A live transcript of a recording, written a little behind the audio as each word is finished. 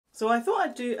So I thought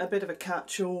I'd do a bit of a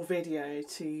catch-all video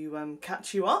to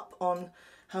catch you up on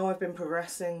how I've been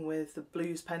progressing with the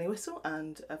blues pennywhistle,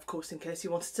 and of course in case you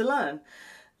wanted to learn.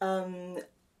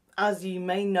 As you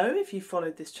may know if you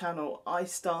followed this channel, I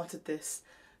started this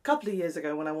a couple of years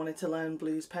ago when I wanted to learn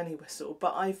blues pennywhistle,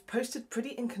 but I've posted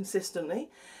pretty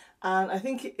inconsistently, and I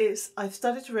think I've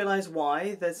started to realise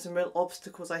why. There's some real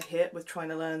obstacles I hit with trying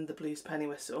to learn the blues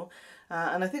pennywhistle,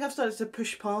 and I think I've started to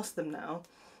push past them now.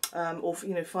 Or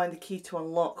find the key to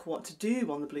unlock what to do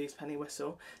on the blues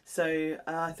pennywhistle. So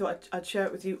I thought I'd share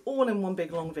it with you all in one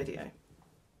big long video.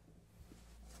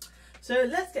 So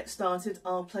let's get started.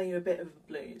 I'll play you a bit of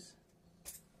blues.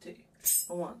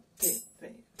 1, 2, 3.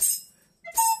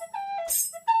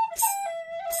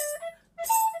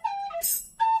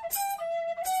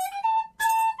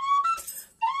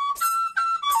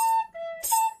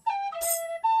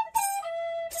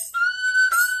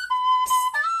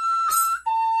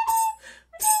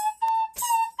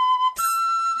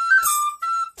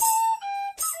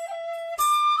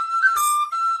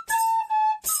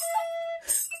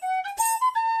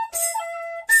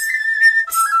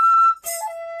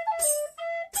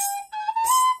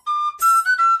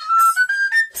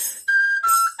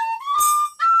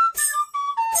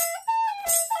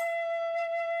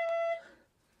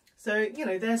 So,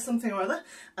 there's something or other.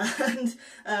 And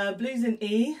blues in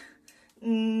E,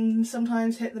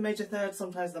 sometimes hit the major third,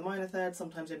 sometimes the minor third,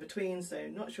 sometimes in between, so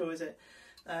not sure is it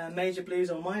major blues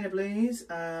or minor blues.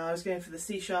 I was going for the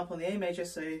C sharp on the A major,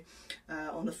 so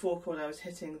on the 4 chord I was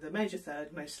hitting the major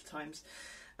third most of the times.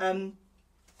 And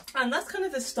that's kind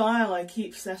of the style I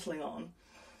keep settling on.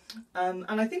 And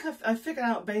I think I've figured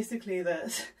out basically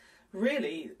that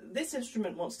really this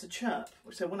instrument wants to chirp.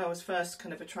 So when I was first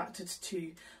kind of attracted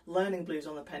to learning blues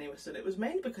on the pennywhistle, it was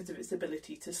mainly because of its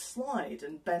ability to slide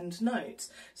and bend notes.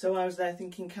 So I was there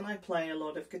thinking, can I play a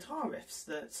lot of guitar riffs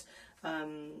that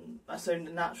are so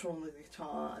natural on the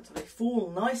guitar, so they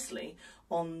fall nicely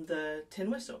on the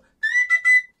tin whistle.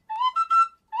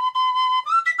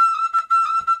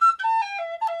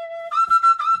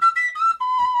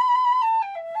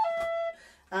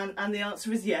 And the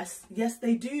answer is yes. Yes,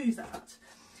 they do that.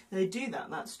 They do that,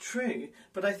 that's true.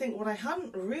 But I think what I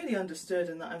hadn't really understood,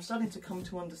 and that I'm starting to come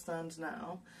to understand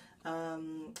now,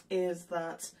 is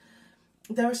that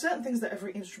there are certain things that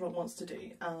every instrument wants to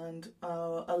do, and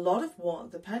a lot of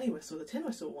what the pennywhistle, the tin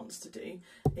whistle, wants to do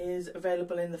is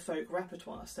available in the folk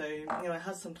repertoire. So, I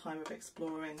had some time of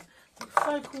exploring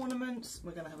folk ornaments.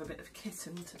 We're going to have a bit of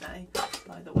kitten today,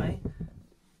 by the way.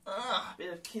 A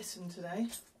bit of kitten today.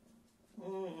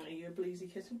 Are you a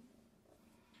bluesy kitten?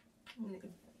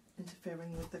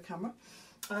 Interfering with the camera.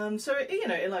 So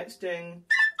it likes doing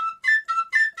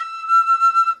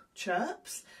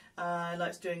chirps. It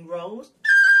likes doing rolls.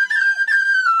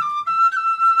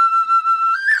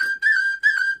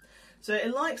 So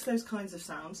it likes those kinds of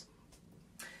sounds.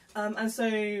 And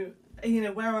so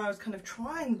where I was kind of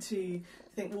trying to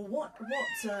think, well, what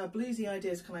bluesy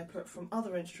ideas can I put from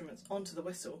other instruments onto the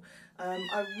whistle?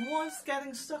 I was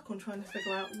getting stuck on trying to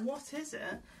figure out what is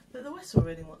it that the whistle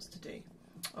really wants to do.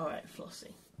 Alright,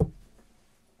 Flossie.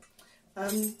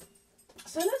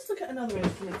 So let's look at another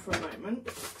instrument for a moment.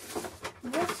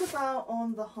 What about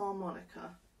on the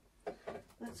harmonica?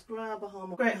 Let's grab a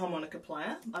harmonica. Great harmonica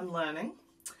player, I'm learning.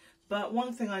 But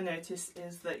one thing I noticed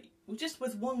is that just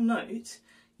with one note,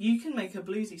 you can make a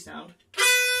bluesy sound.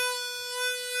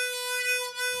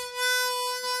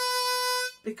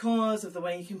 Because of the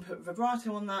way you can put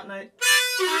vibrato on that note.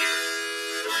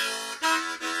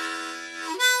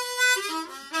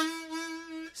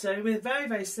 So with very,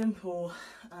 very simple,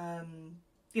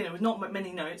 with not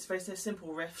many notes, very simple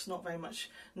riffs, not very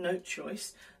much note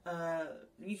choice,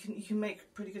 you can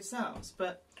make pretty good sounds.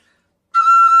 But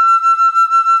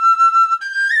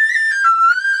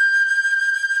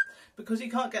because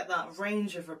you can't get that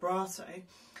range of vibrato,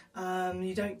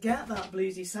 you don't get that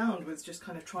bluesy sound with just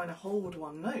kind of trying to hold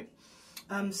one note.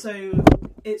 So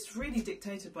it's really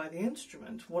dictated by the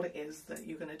instrument what it is that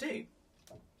you're going to do.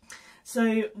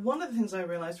 So one of the things I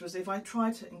realised was if I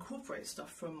tried to incorporate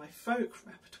stuff from my folk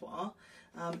repertoire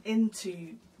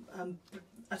into a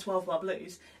 12-bar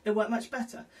blues, it worked much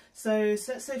better. So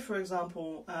let's say, for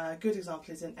example, a good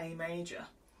example is in A major.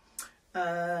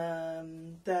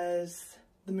 There's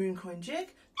the Mooncoin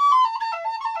Jig.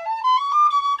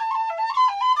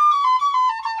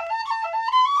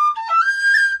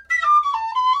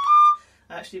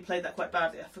 I actually played that quite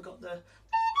badly, I forgot the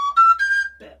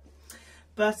bit.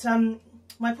 But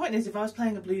my point is, if I was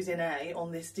playing a blues in A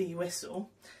on this D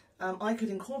whistle, I could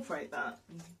incorporate that.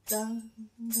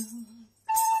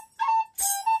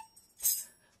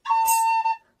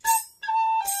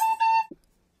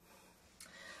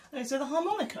 Okay, so the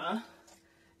harmonica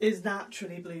is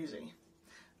naturally bluesy.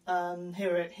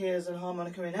 Here's a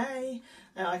harmonica in A,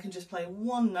 and I can just play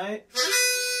one note.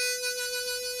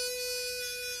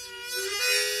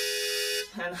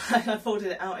 And I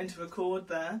folded it out into a chord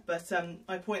there, but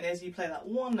my point is you play that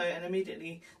one note and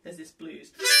immediately there's this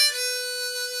blues.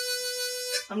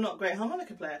 I'm not a great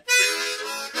harmonica player,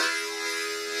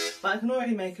 but I can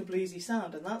already make a bluesy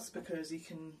sound, and that's because you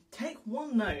can take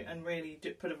one note and really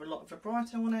put a lot of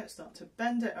vibrato on it, start to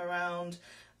bend it around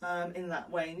in that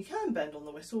way, and you can bend on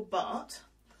the whistle, but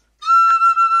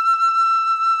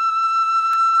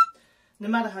no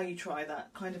matter how you try,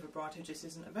 that kind of vibrato just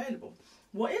isn't available.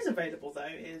 What is available though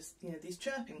is, you know, these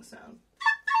chirping sounds.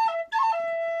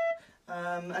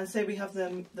 And so we have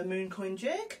the Mooncoin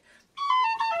Jig.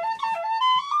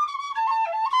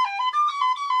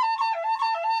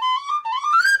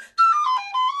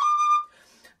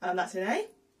 That's in A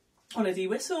on a D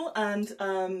whistle, and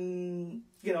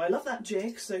you know, I love that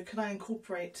jig, so can I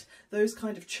incorporate those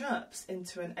kind of chirps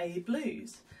into an A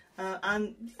blues?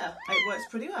 And yeah, it works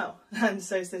pretty well, and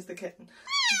so says the kitten.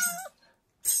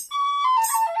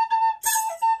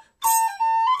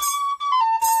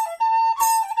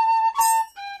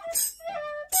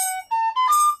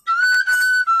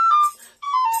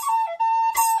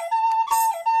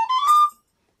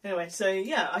 Anyway, so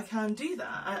yeah, I can do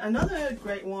that. Another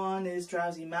great one is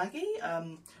Drowsy Maggie.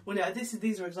 Well, no,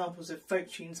 these are examples of folk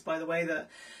tunes, by the way, that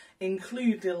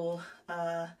include little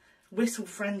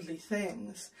whistle-friendly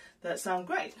things that sound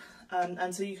great.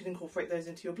 And so you can incorporate those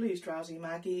into your blues. Drowsy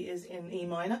Maggie is in E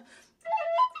minor.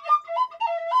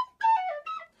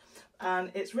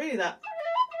 And it's really that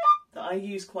I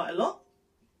use quite a lot,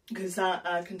 because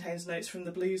that contains notes from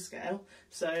the blues scale.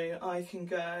 So I can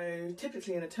go,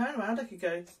 typically in a turnaround, I could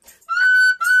go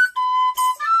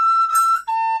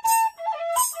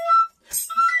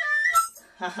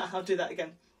I'll do that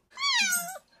again.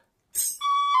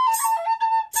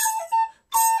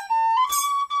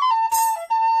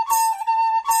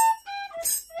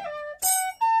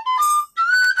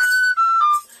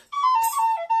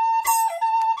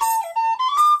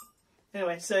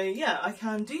 Anyway, so yeah, I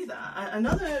can do that.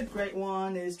 Another great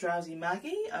one is Drowsy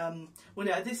Maggie. Well,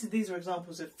 no, these are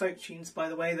examples of folk tunes, by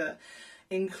the way, that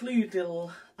include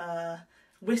little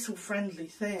whistle-friendly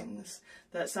things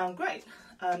that sound great.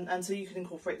 And so you can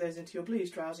incorporate those into your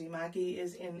blues. Drowsy Maggie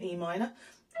is in E minor.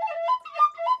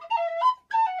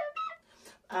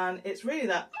 And it's really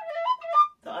that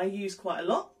I use quite a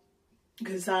lot,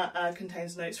 because that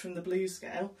contains notes from the blues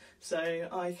scale. So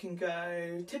I can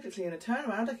go, typically in a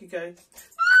turnaround, I could go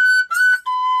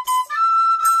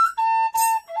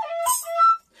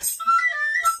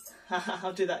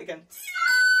I'll do that again.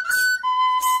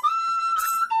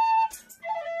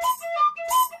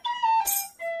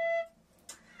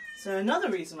 So another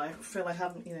reason I feel I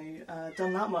haven't,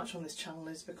 done that much on this channel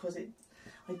is because I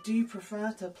do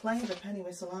prefer to play the penny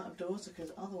whistle out of doors,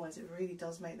 because otherwise it really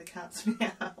does make the cats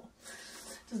meow.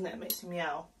 Doesn't it? It makes you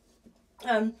meow.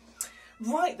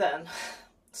 Right then,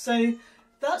 so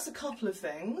that's a couple of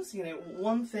things.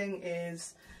 One thing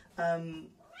is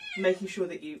making sure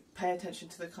that you pay attention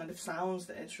to the kind of sounds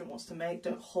that the instrument wants to make.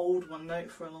 Don't hold one note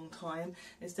for a long time.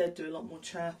 Instead, do a lot more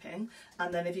chirping.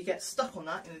 And then if you get stuck on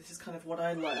that, this is kind of what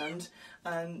I learned,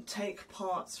 take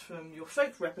parts from your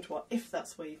folk repertoire, if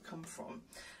that's where you've come from,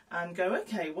 and go,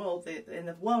 okay, well, in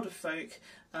the world of folk,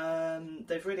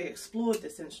 they've really explored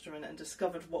this instrument and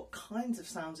discovered what kinds of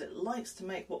sounds it likes to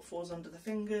make, what falls under the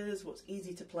fingers, what's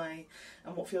easy to play,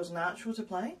 and what feels natural to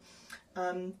play.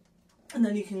 And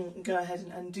then you can go ahead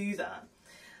and do that.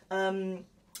 Then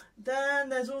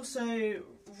there's also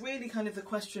really kind of the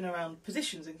question around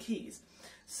positions and keys.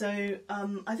 So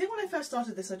I think when I first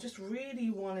started this, I just really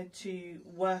wanted to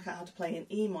work out how to play in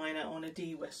E minor on a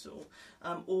D whistle,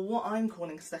 or what I'm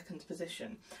calling second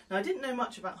position. Now, I didn't know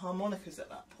much about harmonicas at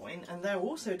that point, and there are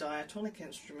also diatonic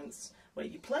instruments where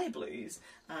you play blues,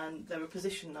 and there are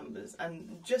position numbers.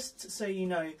 And just so you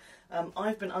know,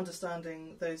 I've been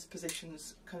understanding those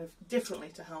positions kind of differently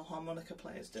to how harmonica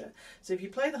players do it. So if you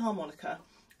play the harmonica,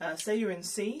 say you're in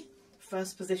C,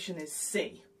 first position is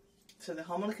C. So the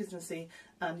harmonica's in C,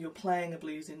 and you're playing a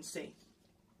blues in C.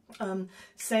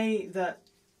 Say that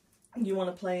you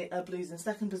want to play a blues in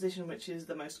second position, which is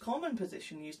the most common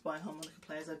position used by harmonica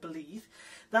players, I believe.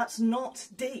 That's not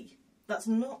D. That's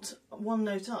not one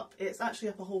note up. It's actually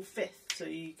up a whole fifth. So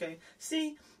you go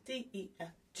C, D, E, F,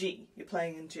 G. You're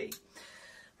playing in G.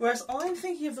 Whereas I'm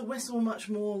thinking of the whistle much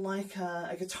more like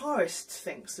a guitarist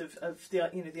thinks of the,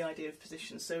 you know, the idea of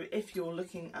position. So if you're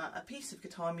looking at a piece of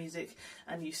guitar music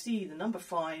and you see the number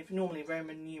 5, normally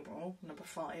Roman numeral number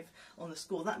 5 on the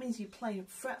score, that means you play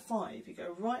fret 5. You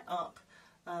go right up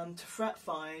to fret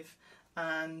 5,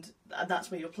 and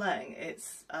that's where you're playing.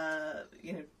 It's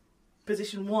you know,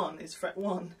 position 1 is fret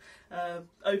 1.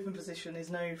 Open position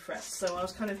is no fret. So I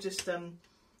was kind of just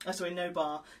sorry, no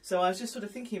bar. So I was just sort of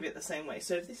thinking of it the same way.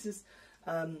 So if this is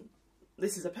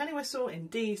a penny whistle in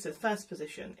D, so the first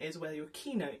position is where your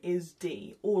key note is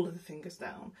D, all of the fingers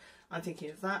down. I'm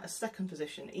thinking of that. A second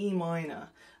position, E minor,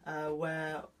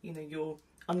 where, you know, you're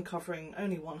uncovering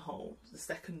only one hole. The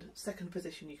second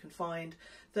position you can find.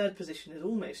 Third position is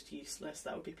almost useless.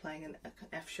 That would be playing an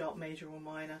F sharp major or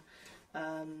minor.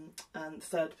 And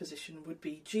third position would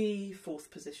be G.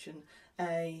 Fourth position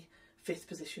A. Fifth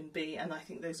position B, and I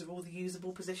think those are all the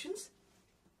usable positions.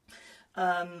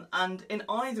 And in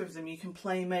either of them you can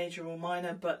play major or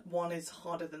minor, but one is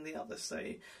harder than the other. So,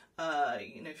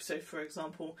 you know, so for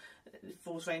example, it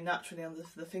falls very naturally under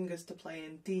the fingers to play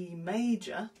in D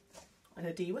major and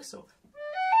a D whistle.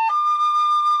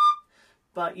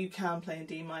 But you can play in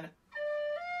D minor.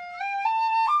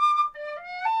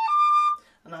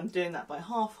 And I'm doing that by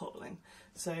half holing,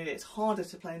 so it's harder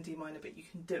to play in D minor, but you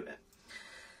can do it.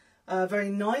 Very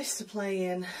nice to play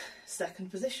in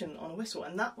second position on a whistle,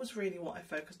 and that was really what I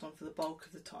focused on for the bulk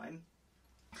of the time.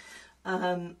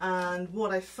 And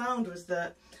what I found was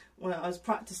that when I was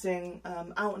practicing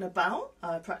out and about,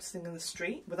 practicing in the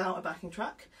street without a backing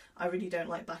track, I really don't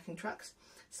like backing tracks.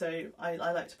 So I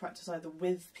like to practice either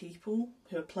with people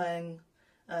who are playing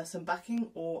some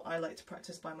backing, or I like to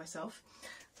practice by myself.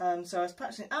 So I was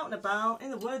practicing out and about,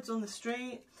 in the woods, on the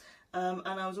street. And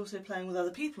I was also playing with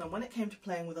other people, and when it came to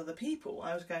playing with other people,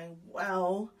 I was going,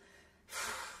 well,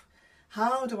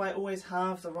 how do I always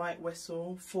have the right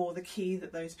whistle for the key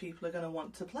that those people are going to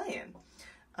want to play in?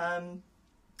 And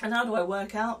how do I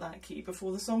work out that key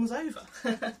before the song's over?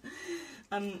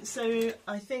 So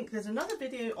I think there's another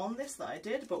video on this that I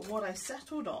did, but what I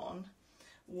settled on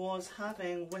was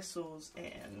having whistles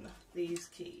in these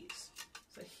keys.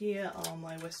 So here are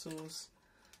my whistles.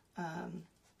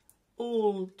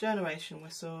 All generation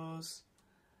whistles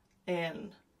in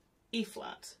E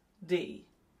flat, D,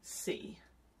 C,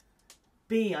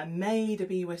 B. I made a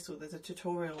B whistle. There's a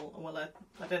tutorial. Well, I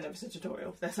don't know if it's a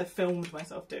tutorial. I filmed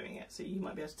myself doing it, so you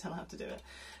might be able to tell how to do it.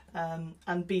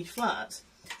 And B flat.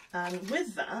 And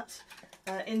with that,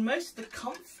 in most of the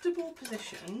comfortable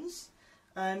positions,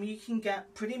 you can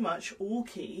get pretty much all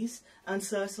keys, and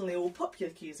certainly all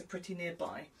popular keys are pretty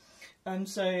nearby.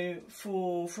 So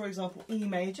for example, E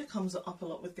major comes up a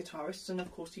lot with guitarists, and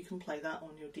of course you can play that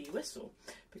on your D whistle,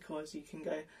 because you can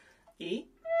go E,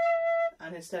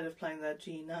 and instead of playing the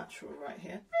G natural right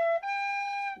here,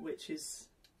 which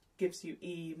gives you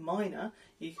E minor,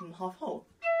 you can half hold.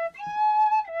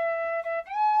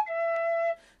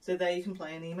 So there you can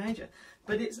play an E major,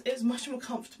 but it's much more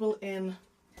comfortable in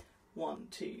 1,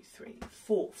 2, 3,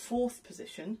 4, fourth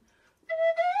position.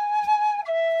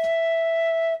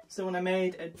 So when I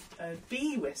made a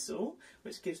B whistle,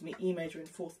 which gives me E major in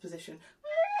fourth position,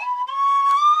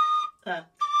 that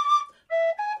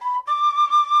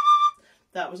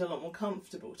was a lot more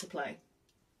comfortable to play.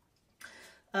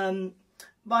 But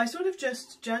I sort of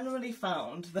just generally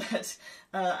found that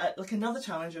like another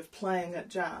challenge of playing at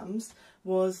jams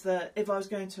was that if I was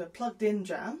going to a plugged in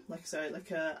jam, like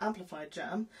a amplified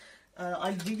jam,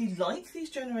 I really like these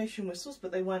generation whistles,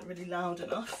 but they weren't really loud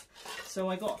enough. So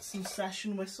I got some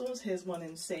session whistles. Here's one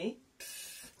in C.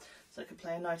 So I could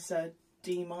play a nice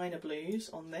D minor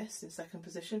blues on this in second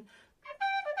position.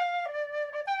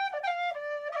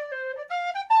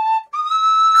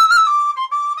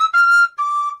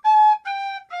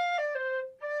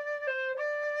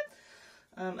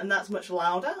 And that's much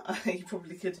louder. You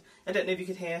probably could, I don't know if you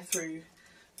could hear through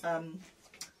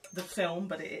the film,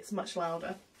 but it's much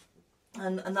louder.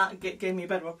 And that gave me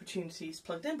better opportunities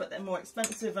plugged in, but they're more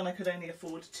expensive and I could only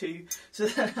afford 2, so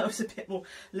I was a bit more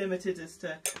limited as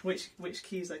to which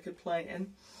keys I could play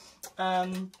in.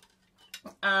 And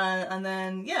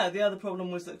then, yeah, the other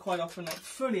problem was that quite often like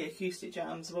fully acoustic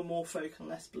jams were more folk and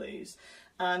less blues.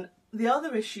 And the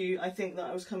other issue I think that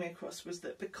I was coming across was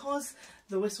that because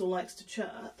the whistle likes to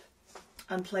chirp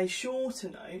and play shorter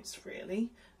notes, really,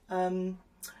 then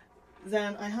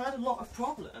I had a lot of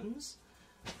problems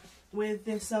with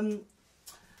this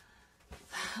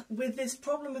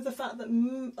problem with the fact that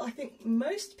I think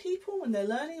most people, when they're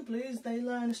learning a blues, they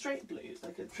learn a straight blues,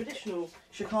 like a traditional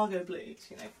Chicago blues,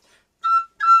 you know.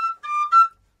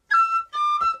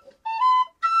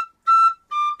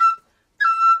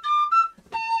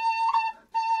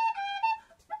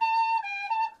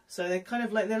 So they kind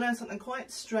of like, they learn something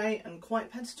quite straight and quite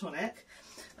pentatonic,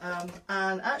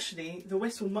 and actually the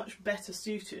whistle much better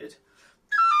suited.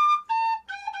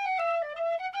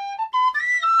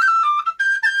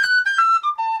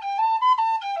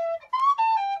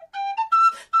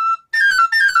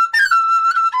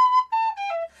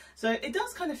 So it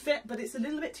does kind of fit, but it's a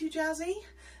little bit too jazzy,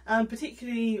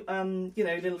 particularly, you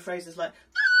know, little phrases like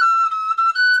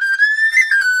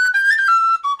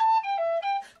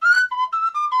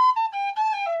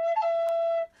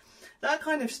that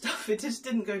kind of stuff. It just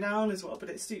didn't go down as well, but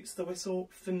it suits the whistle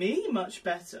for me much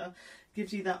better.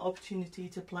 Gives you that opportunity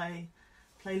to play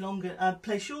longer,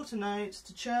 play shorter notes,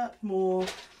 to chirp more,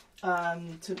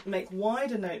 to make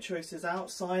wider note choices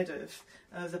outside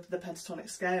of the pentatonic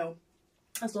scale,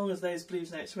 as long as those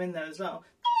blues notes are in there as well.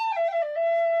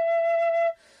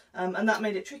 And that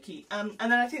made it tricky. And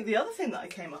then I think the other thing that I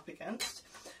came up against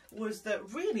was that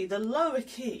really the lower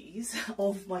keys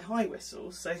of my high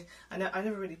whistles, so I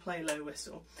never really play low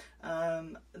whistle,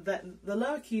 that the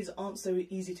lower keys aren't so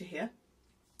easy to hear.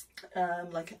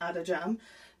 Like at a jam,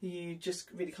 you just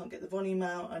really can't get the volume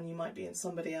out, and you might be in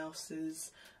somebody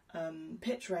else's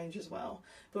pitch range as well.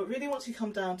 But really once you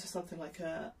come down to something like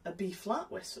a B flat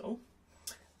whistle,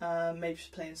 maybe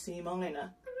just playing C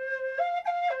minor,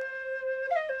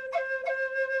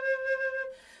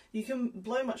 you can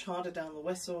blow much harder down the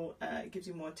whistle. It gives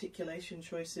you more articulation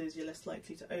choices, you're less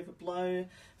likely to overblow,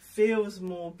 feels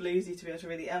more bluesy to be able to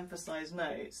really emphasise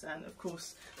notes. And of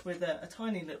course with a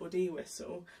tiny little D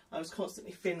whistle, I was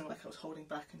constantly feeling like I was holding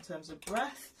back in terms of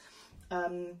breath.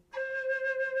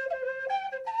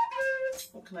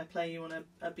 What can I play you on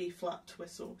a B flat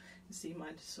whistle in C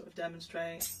minor to sort of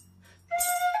demonstrate?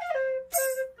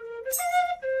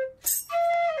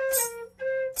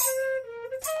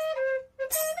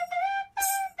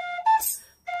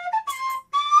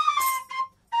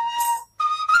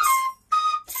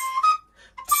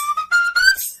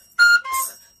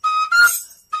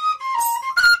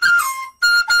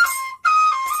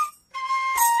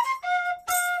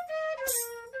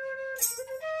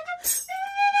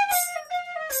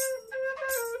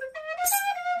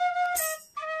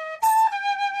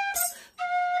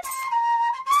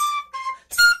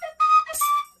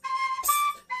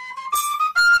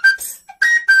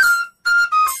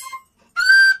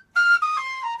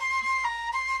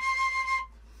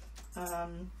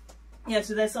 Yeah,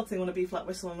 so there's something on a B flat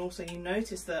whistle, and also you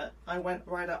notice that I went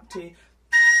right up to,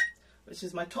 which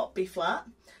is my top B flat,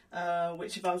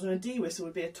 which if I was on a D whistle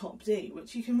would be a top D,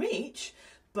 which you can reach,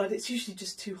 but it's usually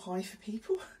just too high for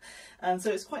people. And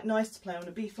so it's quite nice to play on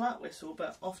a B flat whistle,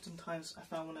 but oftentimes I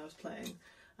found when I was playing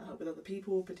with other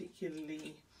people,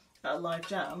 particularly at a live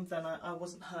jam, then I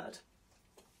wasn't heard.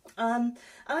 And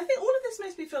I think all of this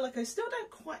makes me feel like I still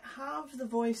don't quite have the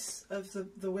voice of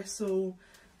the whistle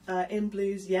in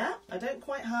blues yet. I don't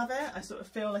quite have it. I sort of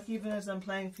feel like even as I'm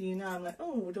playing for you now, I'm like,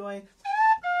 oh, do I,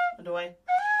 or do I?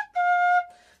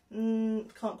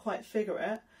 Can't quite figure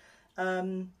it.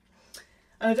 And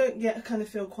I don't yet kind of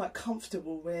feel quite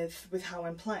comfortable with how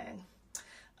I'm playing.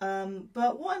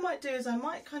 But what I might do is I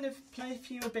might kind of play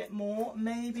for you a bit more.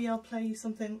 Maybe I'll play you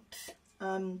something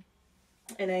in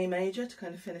A major to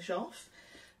kind of finish off.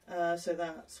 So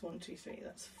that's 1, 2, 3.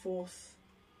 That's fourth.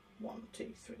 1,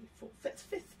 2, 3, 4. That's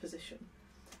fifth position.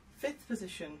 Fifth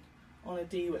position on a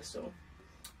D whistle.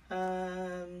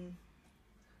 Maybe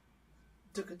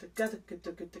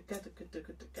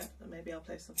I'll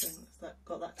play something that's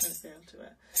got that kind of feel to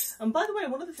it. And by the way,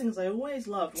 one of the things I always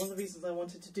loved, one of the reasons I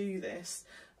wanted to do this,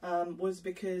 was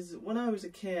because when I was a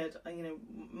kid, you know,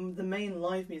 the main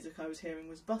live music I was hearing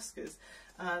was buskers.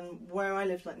 And where I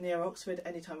lived, like near Oxford,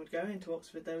 anytime we'd go into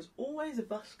Oxford, there was always a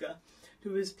busker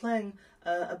who was playing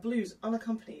a blues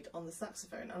unaccompanied on the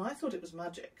saxophone, and I thought it was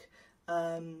magic.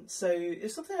 So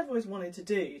it's something I've always wanted to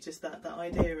do, just that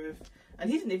idea of,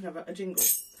 and he didn't even have a jingle,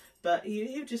 but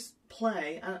he would just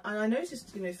play, and I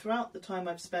noticed, you know, throughout the time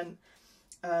I've spent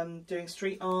doing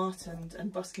street art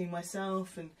and busking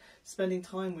myself and spending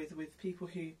time with people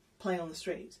who play on the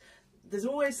streets, there's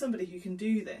always somebody who can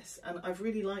do this, and I've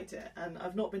really liked it, and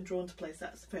I've not been drawn to play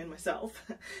saxophone myself.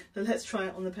 So let's try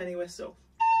it on the penny whistle.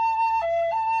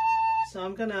 So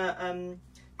I'm gonna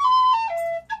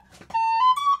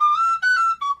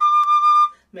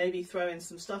maybe throw in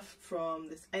some stuff from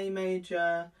this A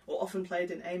major, or often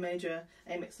played in A major,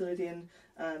 A Mixolydian,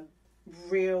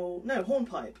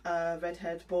 hornpipe,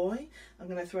 Redhead Boy. I'm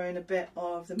going to throw in a bit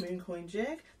of the Mooncoin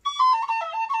Jig.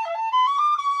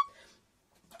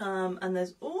 And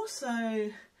there's also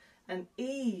an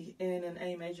E in an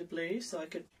A major blues, so I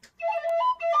could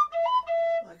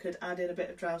could add in a bit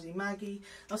of Drowsy Maggie.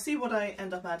 I'll see what I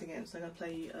end up adding in. So I'm going to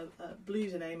play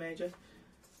blues in A major,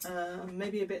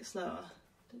 maybe a bit slower.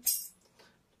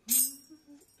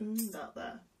 About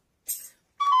there.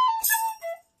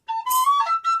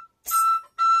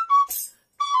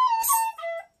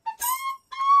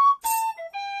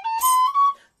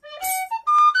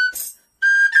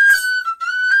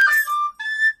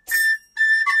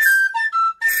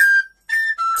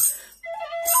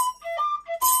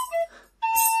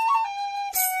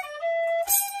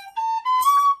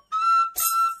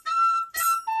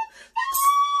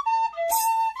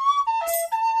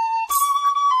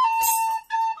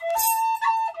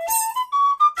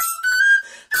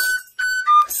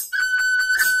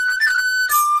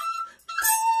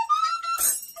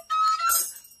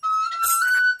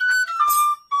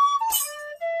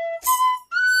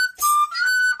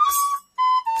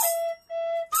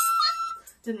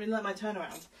 Didn't really like my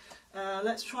turnaround.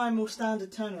 Let's try a more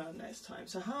standard turnaround next time.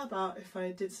 So how about if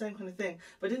I did the same kind of thing,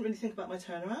 but I didn't really think about my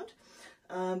turnaround,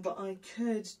 but I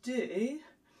could do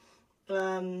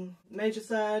major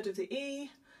third of the E,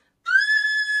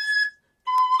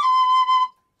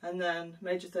 and then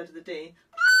major third of the D,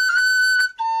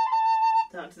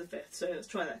 down to the fifth. So let's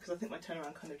try that, because I think my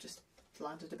turnaround kind of just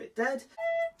landed a bit dead.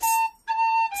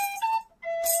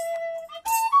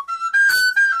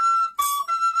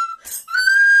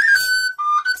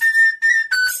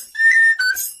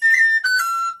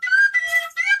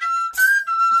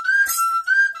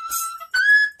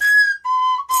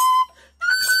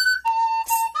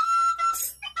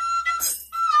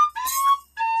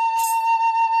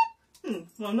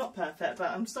 Well, not perfect, but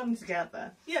I'm starting to get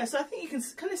there. Yeah, so I think you can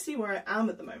kind of see where I am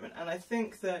at the moment, and I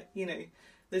think that, you know,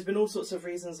 there's been all sorts of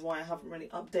reasons why I haven't really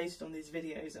updated on these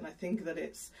videos, and I think that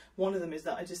it's, one of them is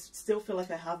that I just still feel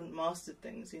like I haven't mastered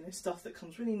things, you know, stuff that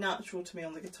comes really natural to me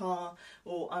on the guitar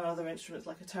or on other instruments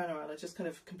like a turnaround, I just kind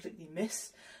of completely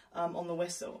miss on the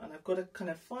whistle, and I've got to kind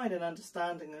of find an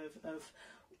understanding of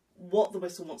what the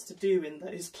whistle wants to do in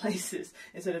those places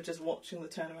instead of just watching the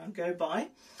turnaround go by.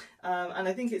 And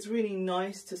I think it's really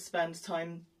nice to spend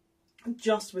time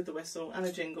just with the whistle and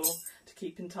a jingle to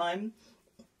keep in time,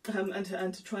 and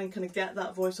to try and kind of get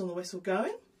that voice on the whistle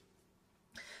going.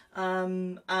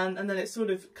 And then it's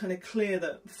sort of kind of clear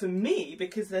that for me,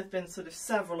 because there have been sort of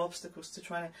several obstacles to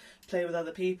trying to play with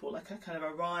other people, like I kind of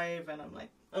arrive and I'm like,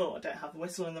 oh, I don't have a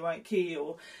whistle in the right key,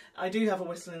 or I do have a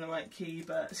whistle in the right key,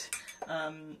 but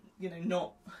you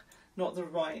know,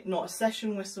 not a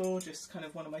session whistle, just kind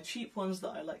of one of my cheap ones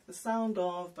that I like the sound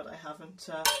of, but I haven't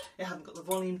it hasn't got the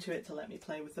volume to it to let me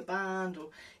play with the band, or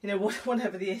you know,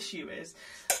 whatever the issue is.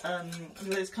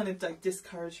 It's kind of like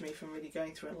discouraged me from really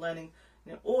going through and learning,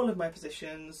 you know, all of my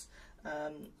positions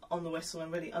on the whistle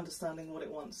and really understanding what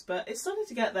it wants. But it's starting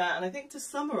to get there, and I think to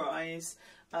summarise,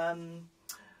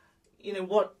 you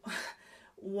know,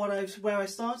 where I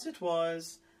started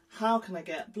was, how can I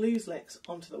get blues licks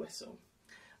onto the whistle?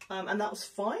 And that was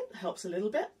fine, helps a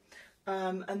little bit.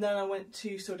 And then I went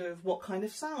to sort of, what kind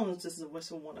of sounds does the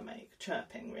whistle want to make?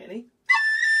 Chirping, really.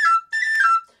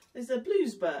 There's a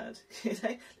blues bird, you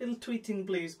know, little tweeting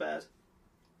blues bird.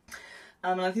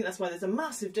 And I think that's why there's a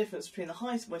massive difference between the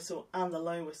high whistle and the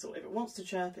low whistle. If it wants to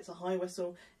chirp, it's a high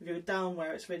whistle. If you go down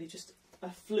where it's really just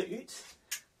a flute,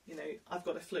 you know, I've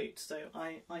got a flute, so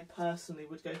I personally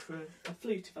would go for a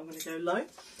flute if I'm going to go low.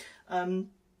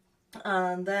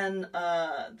 And then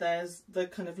there's the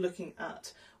kind of looking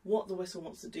at what the whistle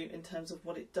wants to do in terms of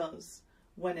what it does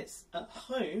when it's at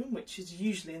home, which is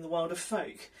usually in the world of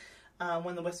folk.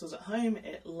 When the whistle's at home,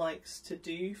 it likes to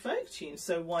do folk tunes,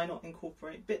 so why not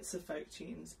incorporate bits of folk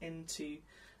tunes into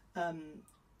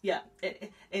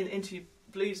into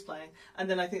blues playing? And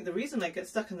then I think the reason I get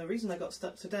stuck, and the reason I got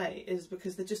stuck today, is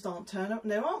because there just aren't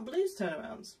there aren't blues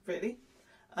turnarounds really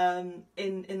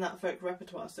in that folk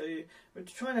repertoire. So we're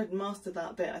trying to master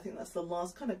that bit. I think that's the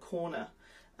last kind of corner.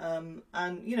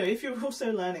 And you know, if you're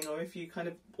also learning, or if you kind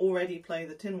of already play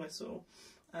the tin whistle,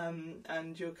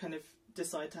 and you're kind of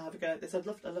decide to have a go at this, I'd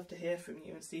love to hear from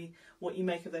you and see what you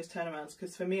make of those turnarounds,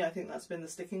 because for me I think that's been the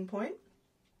sticking point.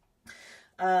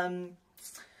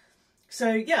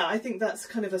 So yeah, I think that's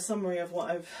kind of a summary of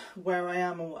where I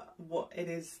am and what it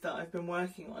is that I've been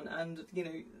working on. And you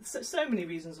know, so many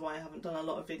reasons why I haven't done a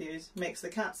lot of videos. Makes the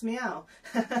cats meow.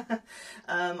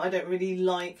 I don't really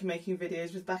like making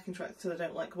videos with backing tracks because I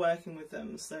don't like working with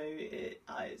them. So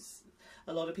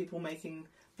a lot of people making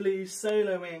blues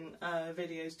soloing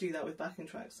videos do that with backing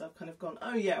tracks. So I've kind of gone,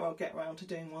 oh yeah, I'll get around to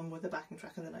doing one with a backing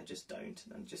track, and then I just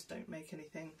don't make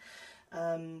anything.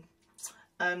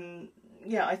 And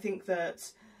yeah, I think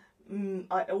that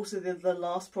the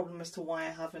last problem as to why I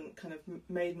haven't kind of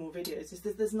made more videos is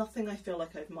that there's nothing I feel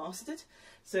like I've mastered.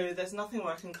 So there's nothing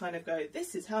where I can kind of go,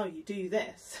 this is how you do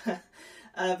this.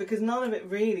 Because none of it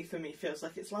really for me feels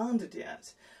like it's landed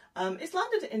yet. It's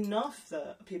landed enough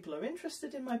that people are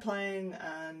interested in my playing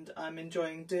and I'm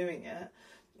enjoying doing it,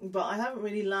 but I haven't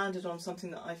really landed on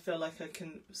something that I feel like I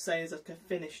can say is like a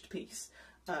finished piece.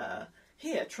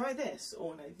 Here, try this,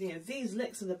 or no, you know, these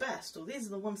licks are the best, or these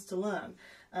are the ones to learn,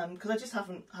 because I just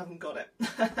haven't got it.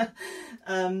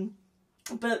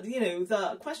 But you know,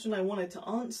 the question I wanted to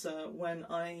answer when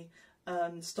I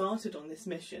started on this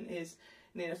mission is,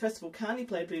 you know, first of all, can you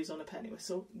play blues on a penny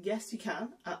whistle? Yes, you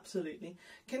can, absolutely.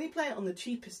 Can you play it on the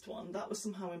cheapest one? That was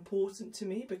somehow important to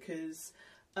me because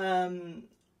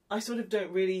I sort of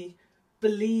don't really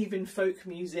believe in folk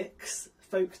musics.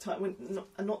 Folk type,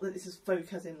 not that this is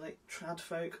folk as in like trad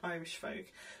folk, Irish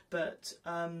folk, but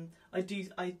I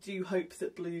do hope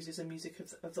that blues is a music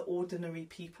of the ordinary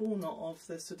people, not of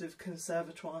the sort of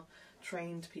conservatoire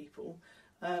trained people.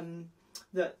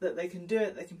 That they can do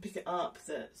it, they can pick it up,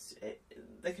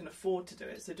 they can afford to do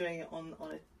it. So doing it on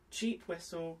a cheap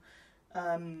whistle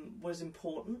was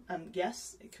important, and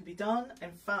yes, it can be done.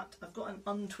 In fact, I've got an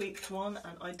untweaked one,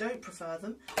 and I don't prefer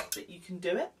them, but you can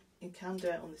do it. You can do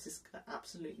it on this is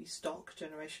absolutely stock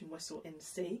generation whistle in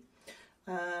C.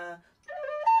 So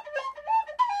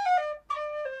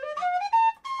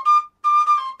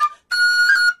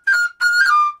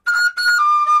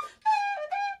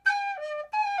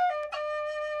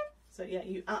yeah,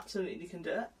 you absolutely can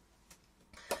do it.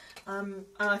 And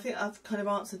I think I've kind of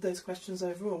answered those questions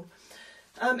overall.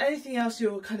 Anything else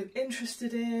you're kind of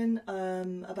interested in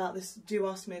about this, do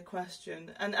ask me a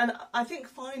question. And I think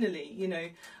finally, you know,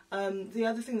 the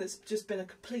other thing that's just been a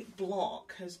complete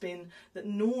block has been that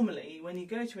normally when you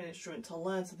go to an instrument to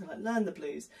learn something like learn the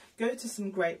blues, go to some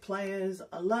great players,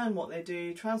 learn what they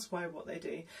do, transcribe what they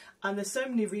do, and there's so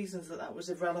many reasons that that was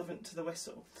irrelevant to the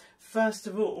whistle. First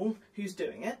of all, who's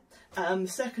doing it?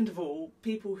 Second of all,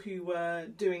 people who were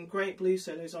doing great blues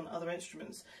solos on other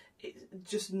instruments, it's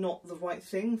just not the right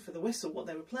thing for the whistle, what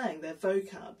they were playing. Their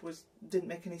vocab didn't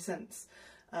make any sense.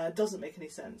 Doesn't make any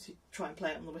sense. You try and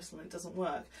play it on the whistle and it doesn't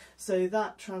work. So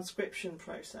that transcription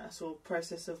process, or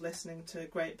process of listening to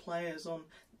great players on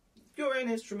your own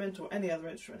instrument or any other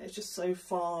instrument, it's just so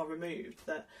far removed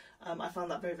that I found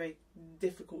that very, very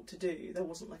difficult to do. There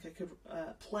wasn't like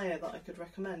a player that I could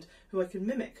recommend who I could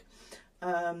mimic.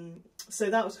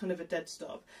 So that was kind of a dead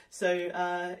stop. So,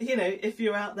 you know, if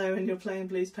you're out there and you're playing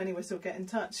blues penny whistle, get in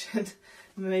touch and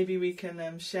maybe we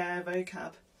can share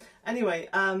vocab. Anyway,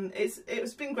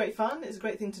 it's been great fun. It's a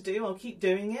great thing to do. I'll keep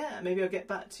doing it. Maybe I'll get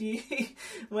back to you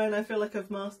when I feel like I've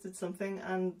mastered something,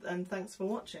 and thanks for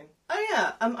watching. Oh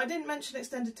yeah, I didn't mention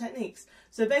extended techniques.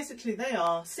 So basically they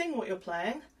are sing what you're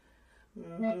playing.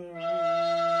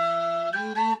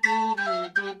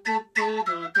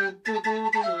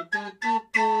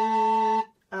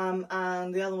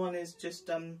 And the other one is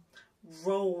just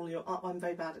roll your R. I'm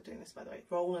very bad at doing this, by the way.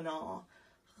 Roll an R.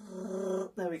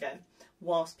 There we go.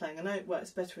 Whilst playing a note,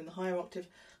 works better in the higher octave.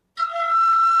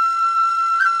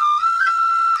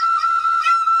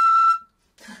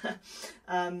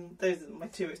 Those are my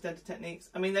two extended techniques.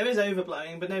 I mean, there is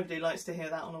overblowing, but nobody likes to hear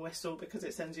that on a whistle because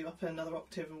it sends you up another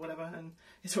octave or whatever, and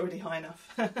it's already high enough.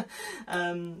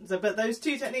 But those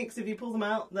two techniques, if you pull them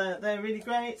out, they're really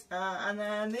great. And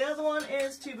then the other one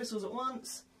is two whistles at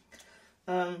once.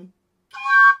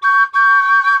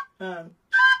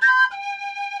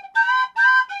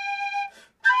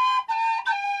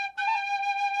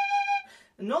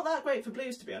 Not that great for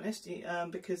blues, to be honest,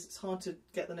 because it's hard to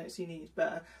get the notes you need,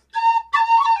 but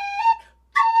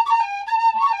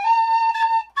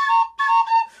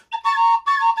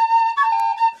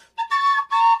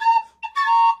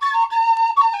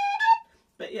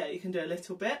yeah, you can do a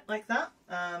little bit like that.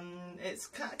 It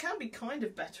can be kind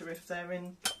of better if they're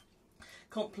in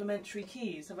complementary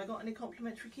keys. Have I got any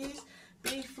complementary keys?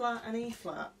 B flat and E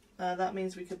flat. That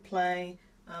means we could play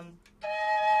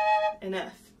in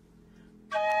F.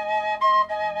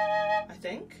 I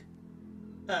think.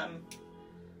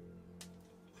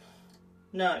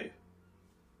 No.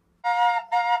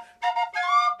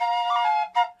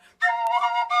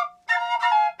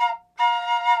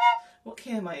 What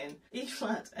key am I in? E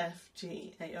flat, F,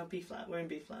 G, A, or B flat? We're in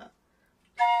B flat.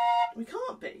 We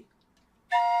can't be.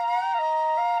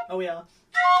 Oh, we are.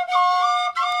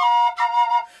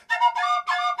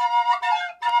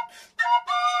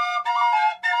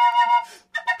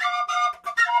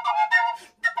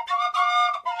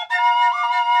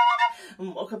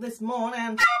 Woke up this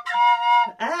morning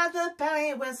at the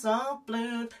penny whistle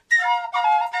blew.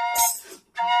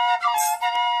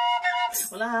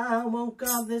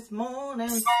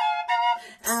 morning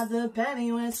at the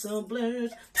pennywhistle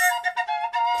blues.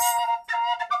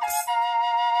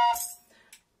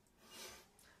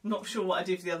 Not sure what I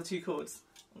do for the other two chords.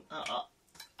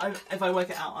 If I work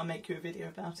it out, I'll make you a video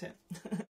about it.